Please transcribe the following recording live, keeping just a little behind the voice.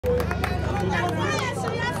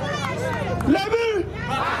Level!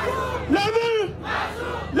 Level!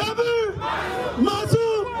 Level! Masu!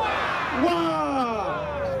 Wow!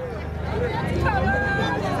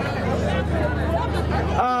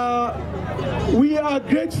 We are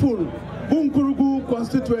grateful, Bunkpurugu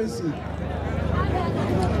Constituency.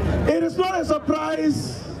 It is not a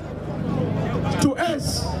surprise to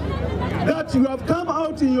us that you have come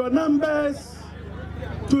out in your numbers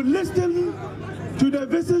to listen to the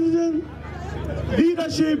visiting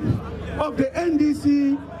leadership of the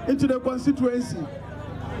NDC into the constituency.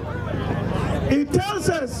 It tells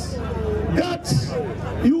us that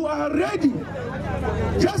you are ready,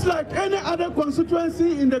 just like any other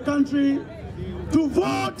constituency in the country, to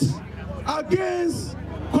vote against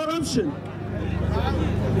corruption,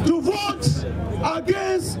 to vote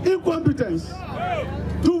against incompetence,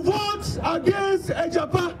 to vote against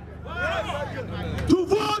ejapa, to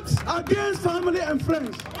vote against family and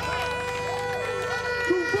friends, to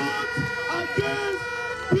vote against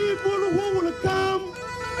people who will come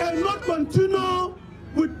and not continue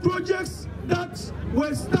with projects that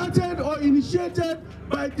were started or initiated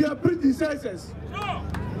by their predecessors.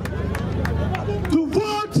 To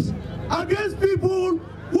vote against people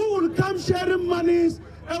who will come sharing monies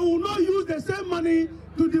and will not use the same money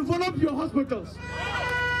to develop your hospitals.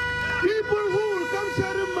 People who will come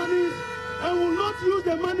sharing monies and will not use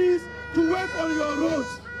the monies to work on your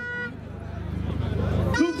roads.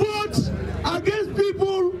 To vote against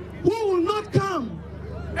people who will not come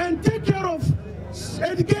and take care of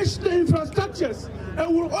educational infrastructures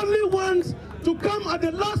and will only want to come at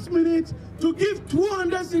the last minute to give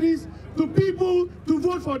 200 cedis to people to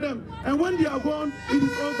vote for them. And when they are gone, it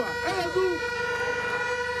is over.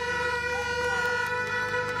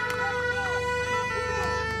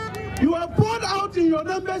 You have poured out in your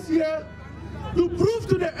numbers here to prove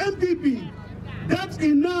to the MPP that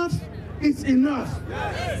enough is enough.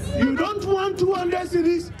 You don't want 200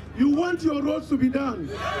 cedis, you want your roads to be done.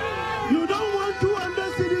 You don't want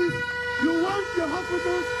 200 cedis, you want the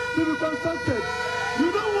hospitals to be constructed.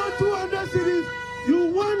 You don't want 200 cedis,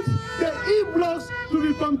 you want the E-blocks to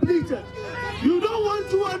be completed. You don't want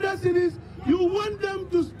 200 cedis, you want them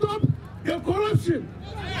to stop the corruption.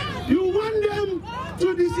 You want them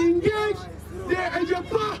to disengage the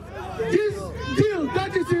ejapa, this deal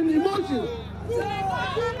that is in emotion.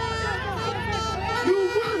 You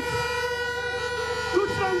want to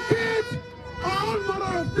truncate all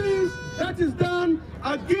manner of things that is done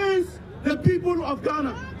against the people of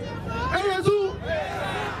Ghana.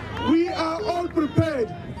 We are all prepared.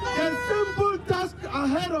 The simple task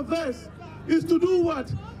ahead of us is to do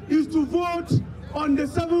what? Is to vote on the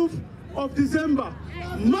 7th of December.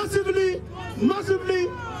 Massively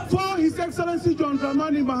for His Excellency John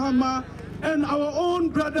Dramani Mahama and our own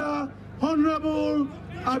brother, Honorable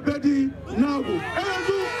Abedi Nagu.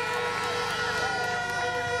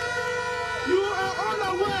 You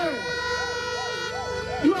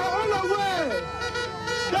are all aware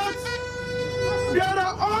that there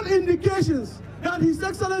are all indications that His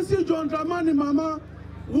Excellency John Dramani Mahama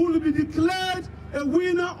will be declared a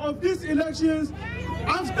winner of these elections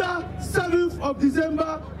after 7th of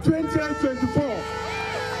December 2024.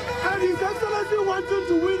 And His Excellency wanting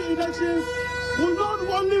to win elections will not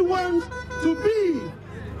only want to be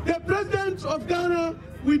the President of Ghana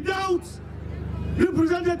without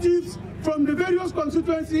representatives from the various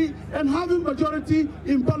constituencies and having majority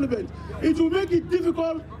in parliament. It will make it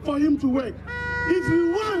difficult for him to work. If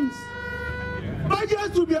he wants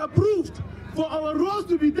budgets to be approved for our roads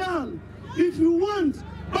to be done, if you want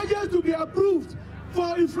budgets to be approved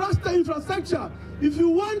for infrastructure, if you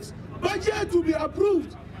want budget to be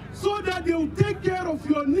approved so that they will take care of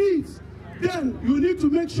your needs, then you need to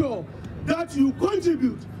make sure that you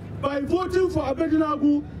contribute by voting for Abedi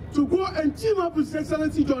Nagu to go and team up with His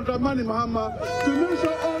Excellency John Dramani Mahama to make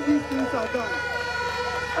sure all these things are done.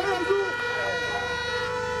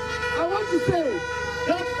 I want to say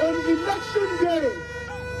that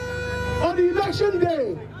on election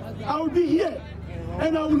day, I will be here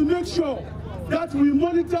and I will make sure that we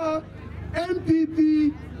monitor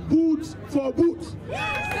MPP booth for booth. When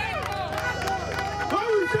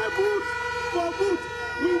we say booth for booth,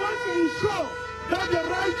 we want to ensure that the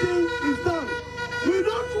right thing is done. We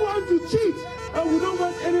don't want to cheat, and we don't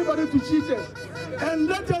want anybody to cheat us. And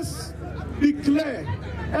let us be clear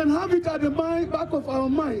and have it at the back of our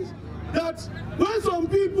minds that when some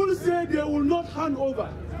people say they will not hand over,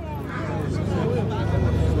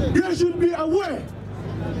 they should be aware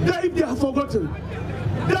that if they have forgotten,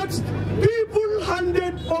 that people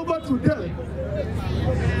handed over to them.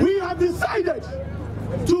 We have decided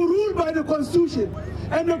to rule by the Constitution.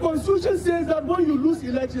 And the Constitution says that when you lose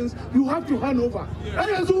elections, you have to hand over.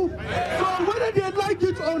 So whether they like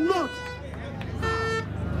it or not,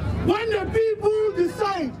 when the people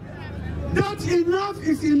decide that enough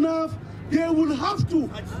is enough, they will have to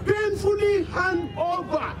painfully hand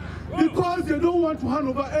over, because they don't want to hand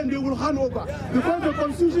over, and they will hand over because the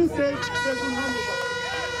Constitution says they will hand over.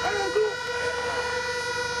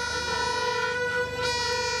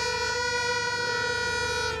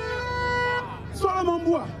 Solomon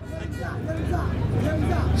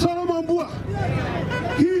Bua,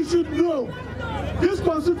 he should know this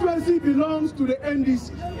constituency belongs to the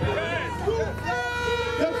NDC.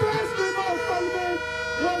 The first member of parliament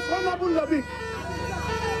was Honorable Labi.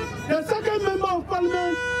 The second member of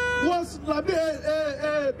parliament was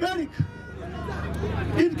Beric.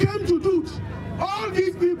 It came to Dut. All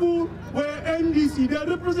these people were NDC. They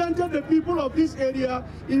represented the people of this area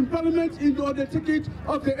in parliament on the ticket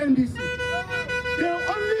of the NDC. They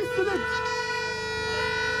only slipped.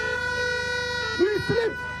 We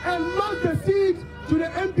slipped and lost the seat to the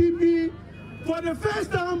MPP for the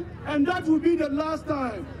first time, and that will be the last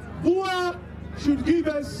time. Bua should give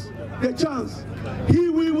us the chance. We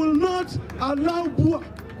will not allow Bua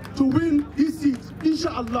to win this seat,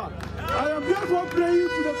 inshallah. I am therefore praying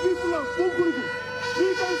to the people of Bunkpurugu.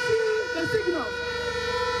 We can see the signals,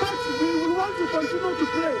 but we will want to continue to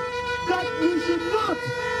pray that we should not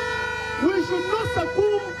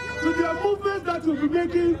succumb to their movements that we'll be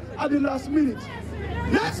making at the last minute.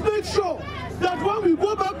 Let's make sure that when we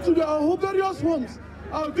go back to our various homes,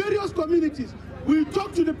 our various communities, we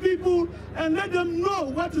talk to the people and let them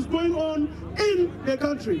know what is going on in the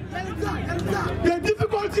country. The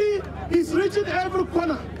difficulty is reaching every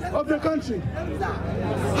corner of the country.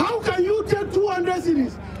 How can you take 200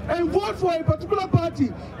 cedis and vote for a particular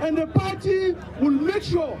party, and the party will make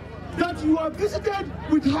sure that you are visited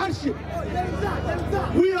with hardship?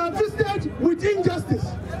 We are visited with injustice.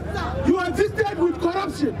 You are visited with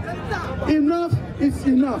corruption. Enough is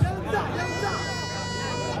enough.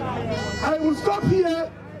 I will stop here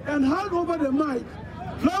and hand over the mic.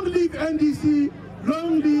 Long live NDC,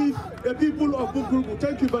 long live the people of Bunkpurugu.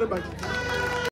 Thank you very much.